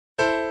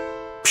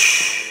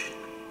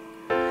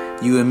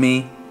You and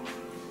me,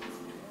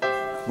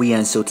 we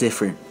ain't so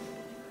different.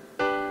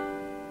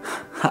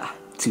 Ha,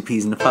 two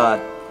peas in a pod.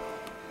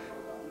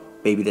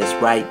 Baby, that's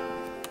right.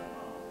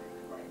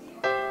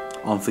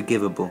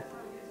 Unforgivable.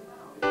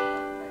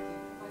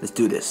 Let's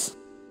do this.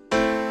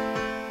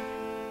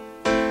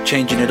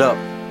 Changing it up,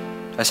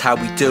 that's how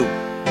we do.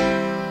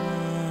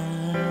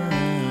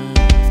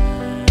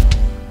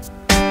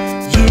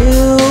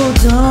 You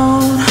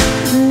don't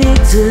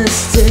need to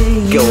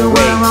stay. Go You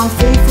away. are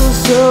unfaithful,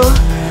 so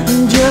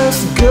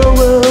just go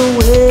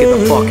away. Get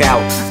the fuck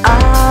out.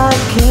 I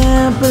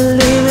can't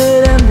believe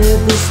it ended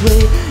this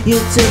way. You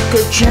took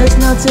a chance,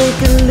 now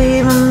take a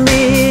leave of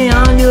me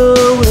on your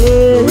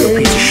way. A real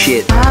piece of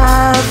shit.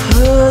 I've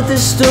heard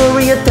this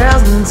story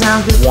 1,000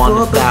 times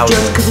before, but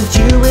just 'cause it's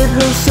you it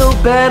hurts so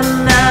bad,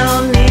 and I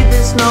don't need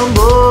this no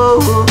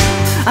more.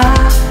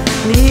 I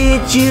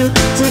need you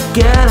to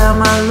get out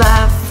my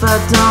life. I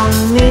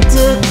don't need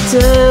to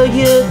tell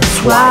you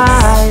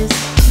twice.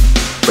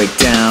 Break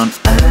down.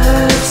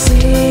 I've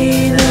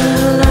seen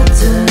a lot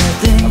of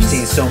things. I've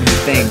seen so many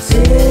things.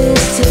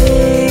 This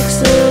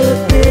takes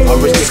a big I'll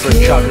risk it for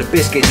a chocolate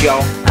biscuit,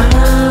 y'all. I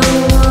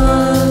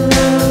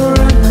wanna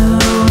run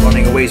away.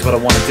 Running away is what I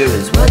want to do.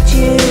 What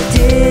you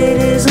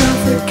did is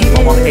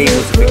unforgivable. I'm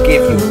unable to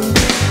forgive you.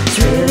 It's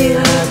really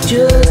hard,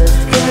 just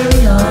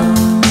carry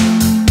on.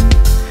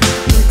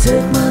 You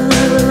took my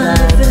love and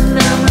life, and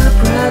now my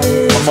pride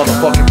is My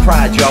motherfucking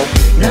pride, yo.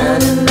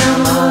 not in my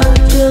heart,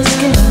 just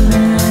can't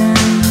end.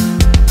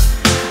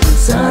 I'm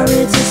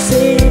sorry to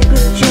say,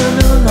 but you're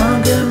no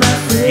longer my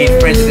friend. You need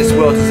friends in this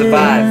world to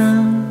survive.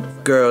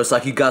 Girl, it's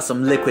like you got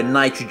some liquid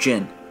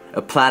nitrogen,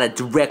 applied it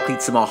directly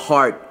to my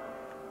heart,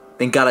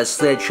 then got a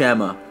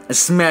sledgehammer and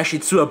smashed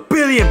it to 1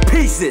 billion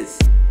pieces.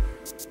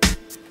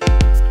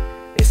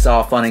 It's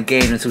all fun and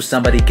games until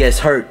somebody gets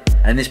hurt,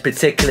 and this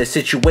particular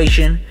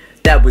situation,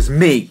 that was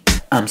me.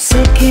 I'm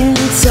sick and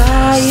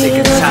tired of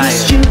your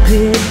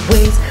stupid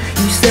ways.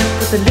 You slept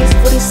with at least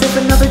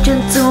 47 other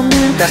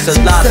gentlemen. That's a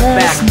lot of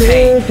back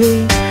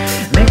pain.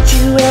 Met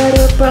you at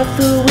a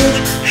brothel, which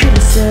should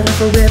have set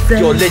up a red flag.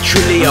 You're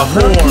literally a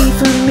Lucky whore.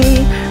 for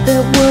me,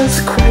 there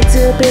was quite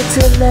a bit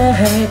to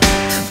lag.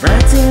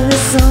 Writing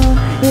this song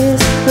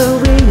is a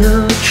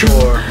real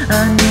chore.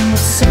 I need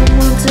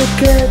someone to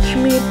catch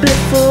me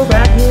before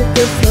I hit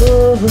the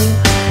floor.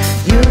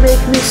 You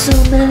make me so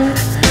mad,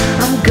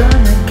 I'm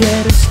gonna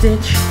get a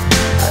stitch.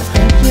 I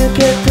think you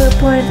get the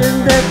point,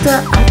 and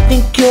that I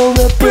think you're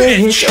a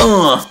bitch.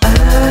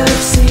 I've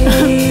seen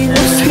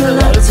a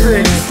lot of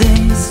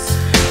things,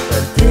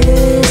 but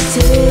this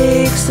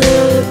takes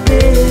a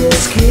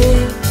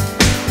biscuit.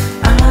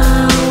 I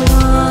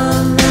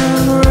wanna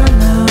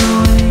run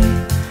away,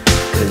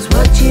 'cause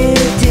what you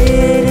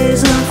did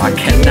is unforgivable. I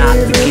cannot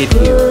forgive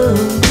you.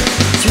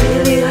 It's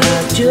really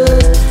hard,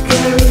 just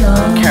carry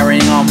on.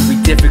 Carrying on will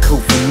be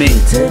difficult for me.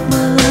 Took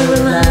my love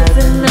and life,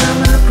 and now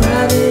my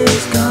pride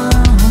is gone.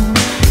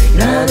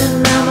 Not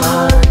in my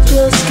heart,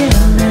 just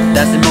can't end.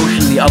 That's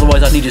emotionally,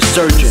 otherwise I need a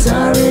surgeon.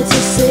 Sorry to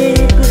say,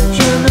 but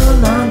you're no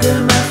longer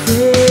my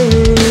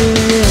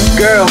friend.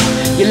 Girl,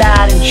 you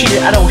lied and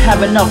cheated. I don't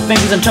have enough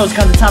fingers and toes,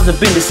 count the times I've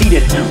been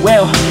defeated.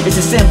 Well, it's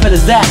as simple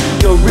as that.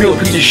 You're a real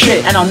piece of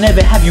shit, and I'll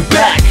never have you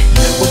back.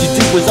 What you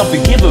did was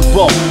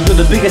unforgivable. You're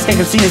the biggest gang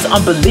I've seen, is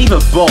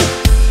unbelievable.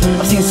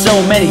 I've seen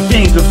so many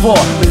things before,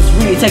 but it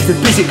really takes a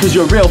biscuit 'cause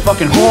you're a real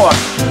fucking whore.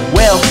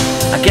 Well,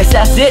 I guess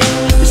that's it.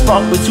 The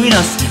spark between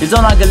us is no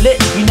longer lit.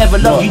 You never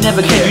loved, you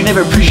never cared, you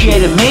never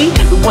appreciated me.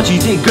 But what you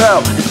did,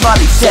 girl, is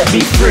finally set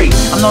me free.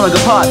 I'm no longer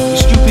part of your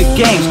stupid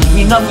games,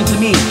 mean nothing to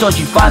me, don't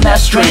you find that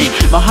strange?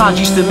 My heart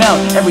used to melt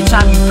every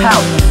time you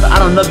pout, but I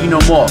don't love you no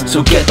more,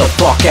 so get the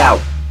fuck out.